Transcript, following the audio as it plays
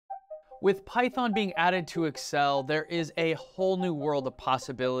With Python being added to Excel, there is a whole new world of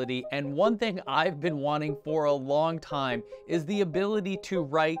possibility, and one thing I've been wanting for a long time is the ability to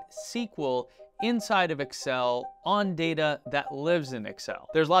write SQL inside of Excel on data that lives in Excel.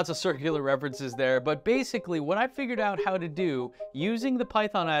 There's lots of circular references there, but basically what I figured out how to do using the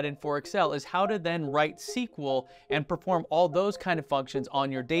Python add-in for Excel is how to then write SQL and perform all those kind of functions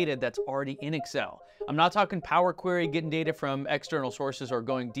on your data that's already in Excel. I'm not talking Power Query, getting data from external sources or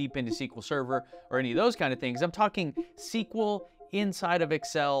going deep into SQL Server or any of those kind of things. I'm talking SQL inside of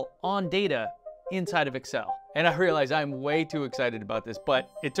Excel on data inside of Excel. And I realize I'm way too excited about this, but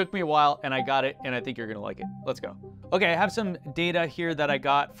it took me a while and I got it, and I think you're gonna like it. Let's go. Okay, I have some data here that I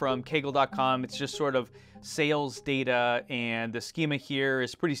got from Kaggle.com. It's just sort of sales data, and the schema here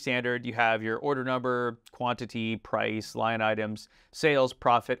is pretty standard. You have your order number, quantity, price, line items, sales,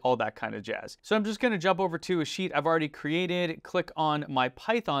 profit, all that kind of jazz. So I'm just gonna jump over to a sheet I've already created, click on my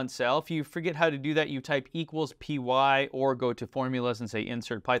Python cell. If you forget how to do that, you type equals PY or go to formulas and say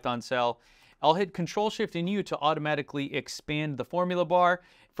insert Python cell. I'll hit Control-Shift and U to automatically expand the formula bar.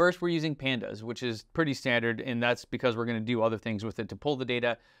 First, we're using pandas, which is pretty standard, and that's because we're gonna do other things with it to pull the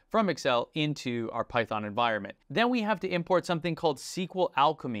data from Excel into our Python environment. Then we have to import something called SQL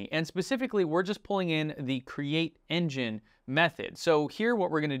Alchemy, and specifically, we're just pulling in the create engine method. So here,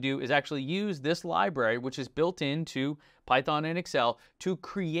 what we're gonna do is actually use this library, which is built into Python and Excel, to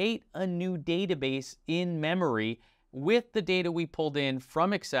create a new database in memory with the data we pulled in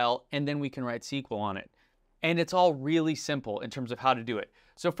from Excel, and then we can write SQL on it. And it's all really simple in terms of how to do it.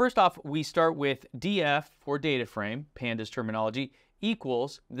 So first off, we start with df for data frame, pandas terminology,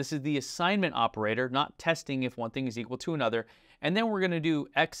 equals, this is the assignment operator, not testing if one thing is equal to another. And then we're gonna do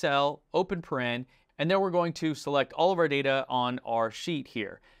Excel, open paren, and then we're going to select all of our data on our sheet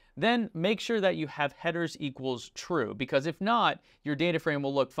here. Then make sure that you have headers equals true, because if not, your data frame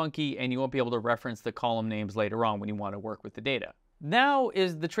will look funky and you won't be able to reference the column names later on when you want to work with the data. Now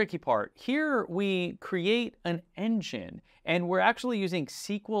is the tricky part. Here we create an engine, and we're actually using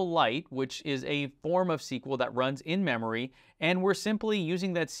SQL Lite, which is a form of SQL that runs in memory, and we're simply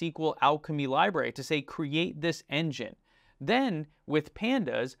using that SQL Alchemy library to say create this engine. Then with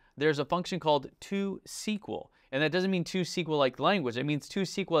pandas, there's a function called toSQL. And that doesn't mean toSQL like language. It means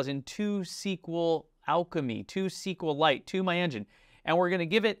toSQL as in toSQL Alchemy, toSQL Lite, to my engine. And we're going to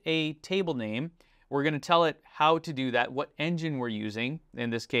give it a table name. We're going to tell it how to do that, what engine we're using. In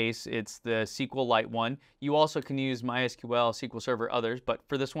this case, it's the SQL Lite one. You also can use MySQL, SQL Server, others. But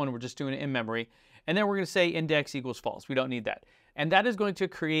for this one, we're just doing it in memory. And then we're going to say index equals false. We don't need that. And that is going to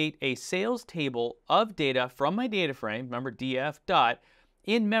create a sales table of data from my data frame, remember df dot,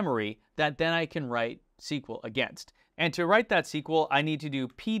 in memory that then I can write SQL against. And to write that SQL, I need to do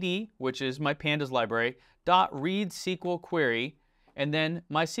PD, which is my pandas library, dot read SQL query, and then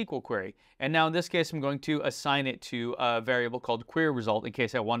my SQL query. And now in this case, I'm going to assign it to a variable called query result in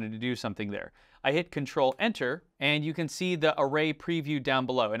case I wanted to do something there. I hit Control Enter, and you can see the array preview down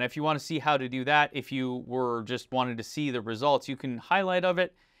below. And if you want to see how to do that, if you were just wanted to see the results, you can highlight of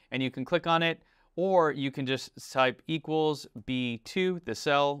it and you can click on it, or you can just type equals B2, the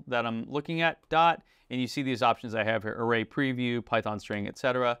cell that I'm looking at, dot, and you see these options I have here, array preview, Python string,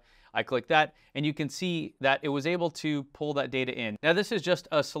 etc. I click that, and you can see that it was able to pull that data in. Now this is just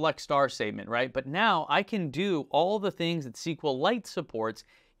a select star statement, right? But now I can do all the things that SQL Lite supports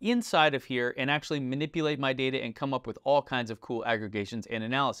inside of here and actually manipulate my data and come up with all kinds of cool aggregations and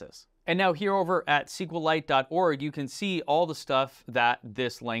analysis. And now here over at SQLite.org, you can see all the stuff that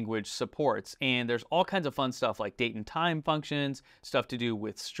this language supports. And there's all kinds of fun stuff like date and time functions, stuff to do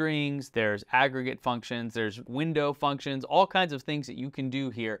with strings, there's aggregate functions, there's window functions, all kinds of things that you can do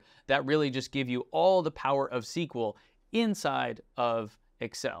here that really just give you all the power of SQL inside of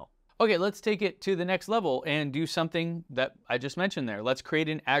Excel. Okay, let's take it to the next level and do something that I just mentioned there. Let's create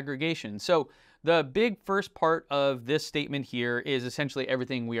an aggregation. So the big first part of this statement here is essentially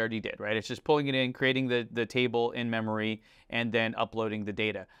everything we already did, right? It's just pulling it in, creating the table in memory, and then uploading the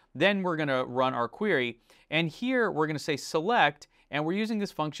data. Then we're gonna run our query, and here we're gonna say select, and we're using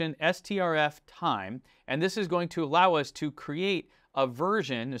this function strf time, and this is going to allow us to create a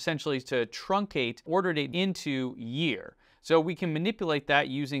version, essentially to truncate order date into year. So we can manipulate that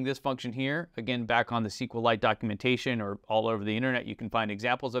using this function here. Again, back on the SQLite documentation or all over the internet, you can find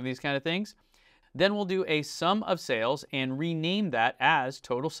examples of these kind of things. Then we'll do a sum of sales and rename that as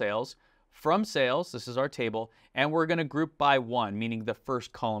total sales from sales. This is our table, and we're going to group by one, meaning the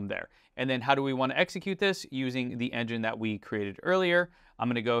first column there. And then how do we want to execute this? Using the engine that we created earlier. I'm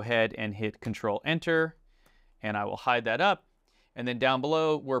going to go ahead and hit Control Enter, and I will hide that up. And then down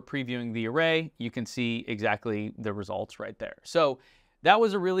below, we're previewing the array. You can see exactly the results right there. So That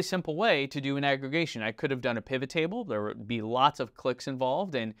was a really simple way to do an aggregation. I could have done a pivot table. There would be lots of clicks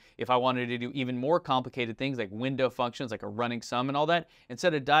involved. And if I wanted to do even more complicated things like window functions, like a running sum and all that,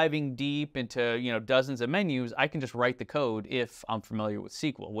 instead of diving deep into, dozens of menus, I can just write the code if I'm familiar with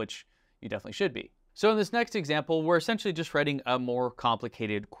SQL, which you definitely should be. So in this next example, we're essentially just writing a more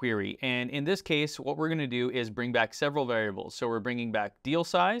complicated query. And in this case, what we're going to do is bring back several variables. So we're bringing back deal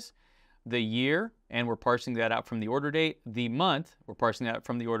size, the year, and we're parsing that out from the order date, the month, we're parsing that out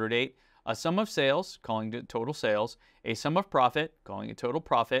from the order date, a sum of sales, calling it total sales, a sum of profit, calling it total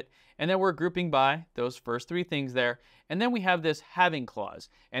profit, and then we're grouping by those first three things there. And then we have this having clause.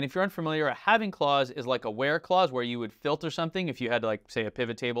 And if you're unfamiliar, a having clause is like a where clause where you would filter something. If you had like, say, a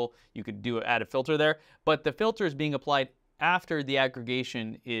pivot table, you could add a filter there. But the filter is being applied after the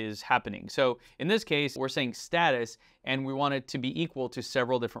aggregation is happening. So in this case, we're saying status, and we want it to be equal to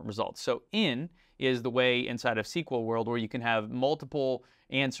several different results. So in is the way inside of SQL world where you can have multiple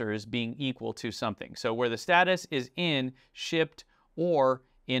answers being equal to something. So where the status is in, shipped, or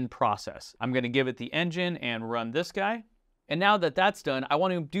in process. I'm going to give it the engine and run this guy. And now that that's done, I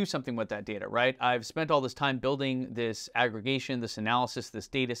want to do something with that data, right? I've spent all this time building this aggregation, this analysis, this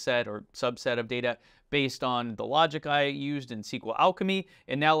data set or subset of data based on the logic I used in SQL Alchemy.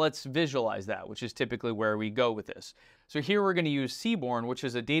 And now let's visualize that, which is typically where we go with this. So here we're going to use Seaborn, which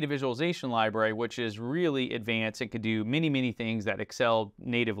is a data visualization library, which is really advanced and can do many, many things that Excel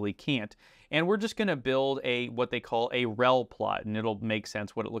natively can't. And we're just going to build what they call a rel plot, and it'll make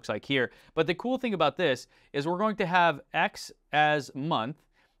sense what it looks like here. But the cool thing about this is we're going to have X as month,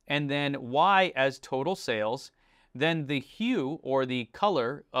 and then Y as total sales. Then the hue or the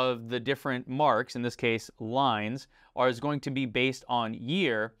color of the different marks, in this case lines, is going to be based on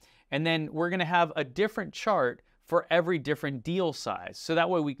year. And then we're going to have a different chart for every different deal size. So that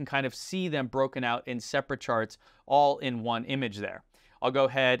way we can kind of see them broken out in separate charts all in one image there. I'll go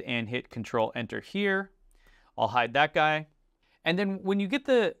ahead and hit Control Enter here. I'll hide that guy. And then when you get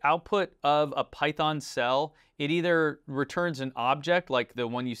the output of a Python cell, it either returns an object like the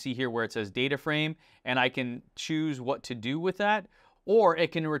one you see here where it says data frame, and I can choose what to do with that, or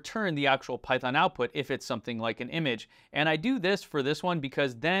it can return the actual Python output if it's something like an image. And I do this for this one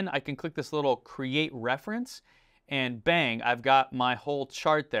because then I can click this little create reference, and bang, I've got my whole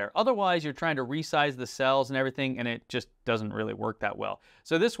chart there. Otherwise, you're trying to resize the cells and everything, and it just doesn't really work that well.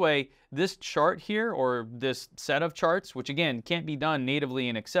 So this way, this chart here, or this set of charts, which again, can't be done natively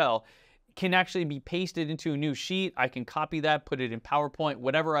in Excel, can actually be pasted into a new sheet. I can copy that, put it in PowerPoint,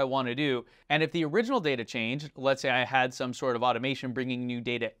 whatever I want to do. And if the original data changed, let's say I had some sort of automation bringing new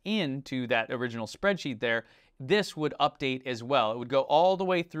data into that original spreadsheet there, this would update as well. It would go all the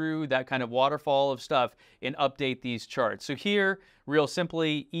way through that kind of waterfall of stuff and update these charts. So here, real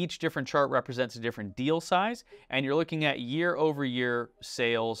simply, each different chart represents a different deal size, and you're looking at year-over-year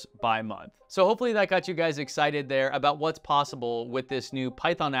sales by month. So hopefully that got you guys excited there about what's possible with this new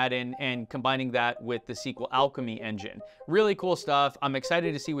Python add-in and combining that with the SQL Alchemy engine. Really cool stuff. I'm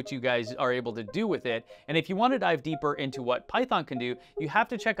excited to see what you guys are able to do with it. And if you want to dive deeper into what Python can do, you have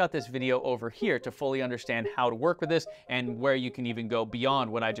to check out this video over here to fully understand how to work with this and where you can even go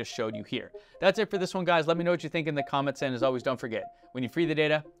beyond what I just showed you here. That's it for this one, guys. Let me know what you think in the comments, and as always, don't forget, when you free the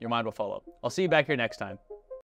data, your mind will follow. I'll see you back here next time.